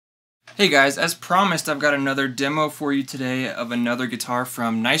Hey guys, as promised, I've got another demo for you today of another guitar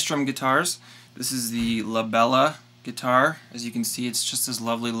from Nystrum Guitars. This is the Labella guitar. As you can see, it's just as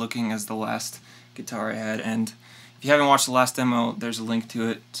lovely looking as the last guitar I had, and if you haven't watched the last demo, there's a link to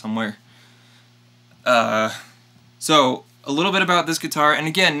it somewhere. So, a little bit about this guitar, and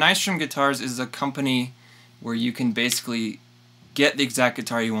again, Nystrum Guitars is a company where you can basically get the exact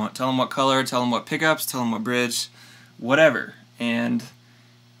guitar you want. Tell them what color, tell them what pickups, tell them what bridge, whatever, and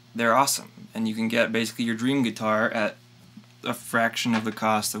they're awesome, and you can get basically your dream guitar at a fraction of the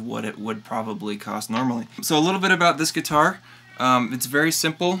cost of what it would probably cost normally. So a little bit about this guitar. It's very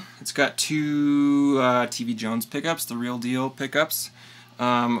simple. It's got two TV Jones pickups, the real deal pickups,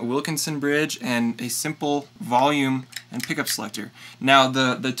 a Wilkinson bridge, and a simple volume and pickup selector. Now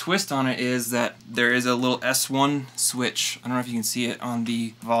the twist on it is that there is a little S1 switch. I don't know if you can see it on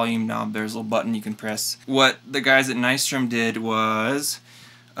the volume knob. There's a little button you can press. What the guys at Nystrum did was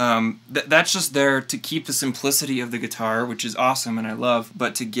that's just there to keep the simplicity of the guitar, which is awesome and I love,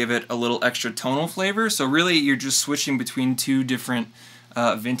 but to give it a little extra tonal flavor. So really you're just switching between two different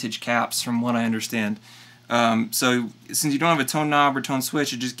vintage caps from what I understand. So since you don't have a tone knob or tone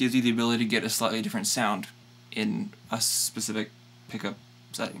switch, it just gives you the ability to get a slightly different sound in a specific pickup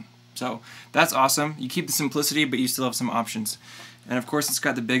setting. So that's awesome. You keep the simplicity, but you still have some options. And of course it's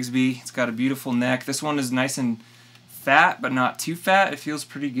got the Bigsby. It's got a beautiful neck. This one is nice and fat, but not too fat. It feels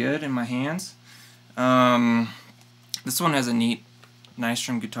pretty good in my hands. This one has a neat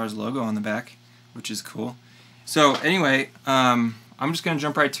Nystrum Guitars logo on the back, which is cool. So anyway, I'm just going to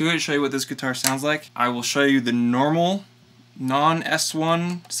jump right to it and show you what this guitar sounds like. I will show you the normal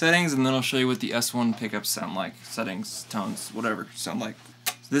non-S1 settings, and then I'll show you what the S1 pickups sound like. Settings, tones, whatever sound like.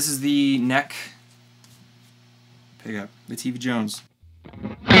 So this is the neck pickup, the TV Jones.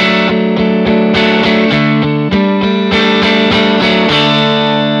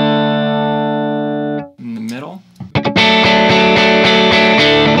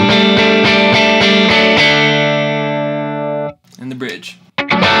 And the bridge.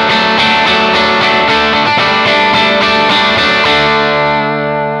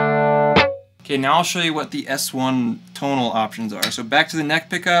 Okay, now I'll show you what the S1 tonal options are. So back to the neck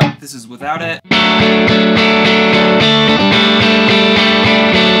pickup, this is without it.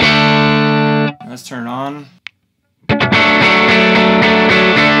 Let's turn it on.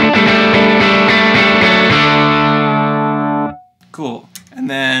 Cool. And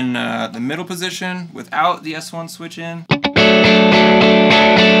then the middle position without the S1 switch in.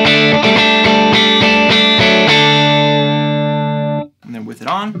 And then with it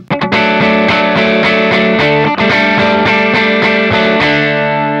on.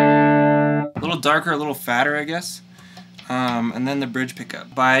 A little darker, a little fatter, I guess. And then the bridge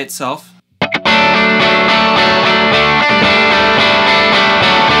pickup by itself.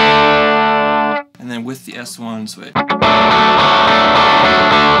 And then with the S1 switch.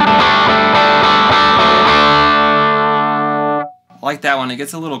 I like that one. It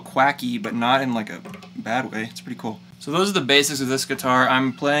gets a little quacky, but not in like a bad way. It's pretty cool. So those are the basics of this guitar.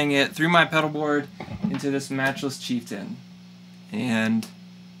 I'm playing it through my pedal board into this Matchless Chieftain. And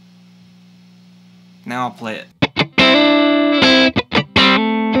now I'll play it.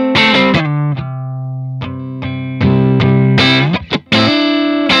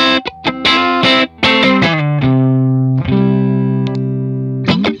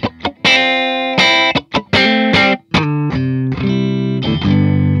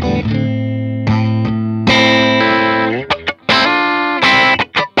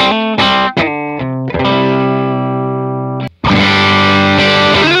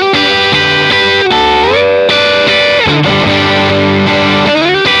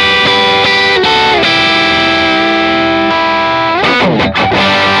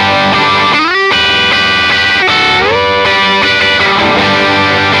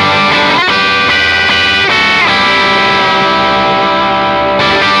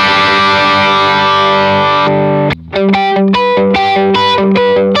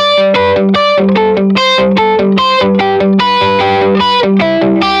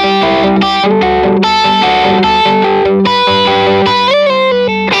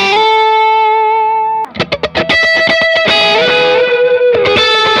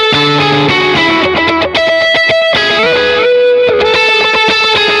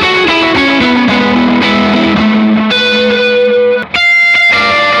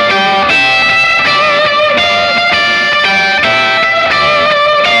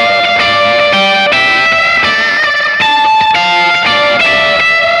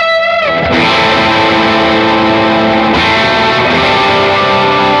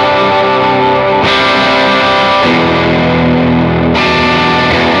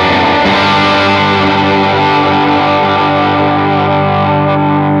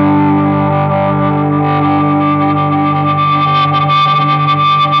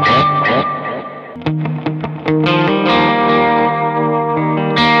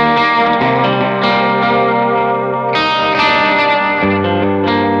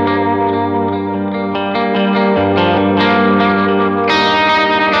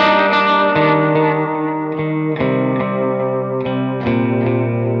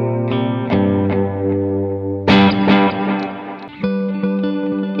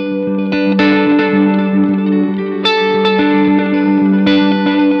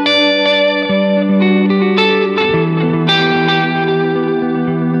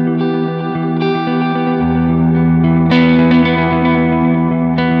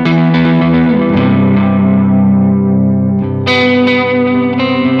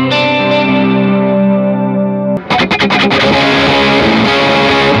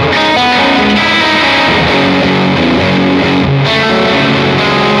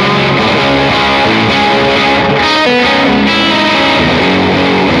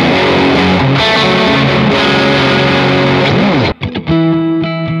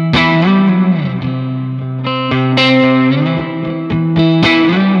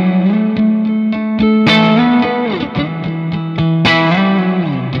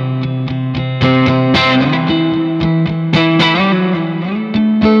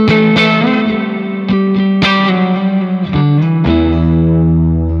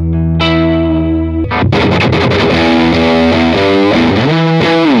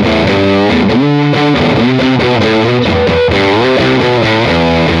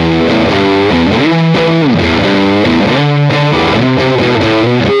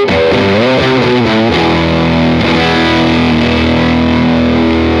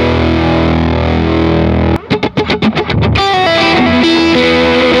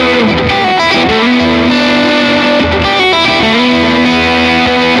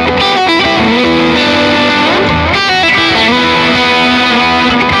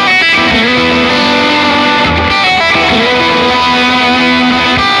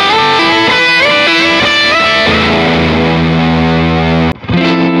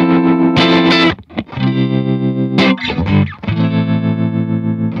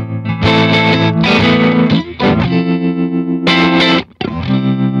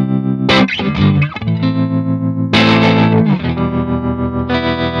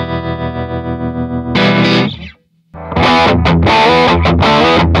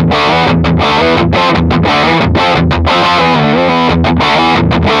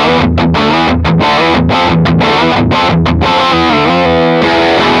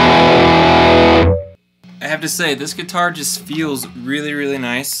 have to say, this guitar just feels really, really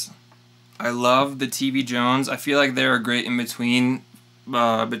nice. I love the TV Jones. I feel like they're a great in between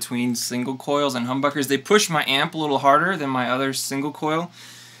single coils and humbuckers. They push my amp a little harder than my other single coil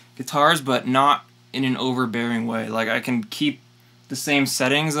guitars, but not in an overbearing way. Like, I can keep the same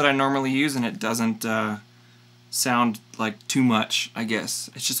settings that I normally use and it doesn't sound like too much, I guess.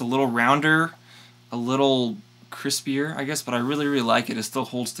 It's just a little rounder, a little crispier, I guess, but I really, really like it. It still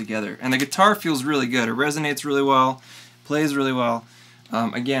holds together. And the guitar feels really good. It resonates really well, plays really well.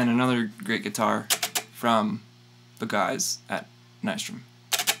 Again, another great guitar from the guys at Nystrum.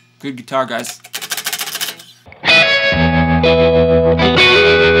 Good guitar, guys.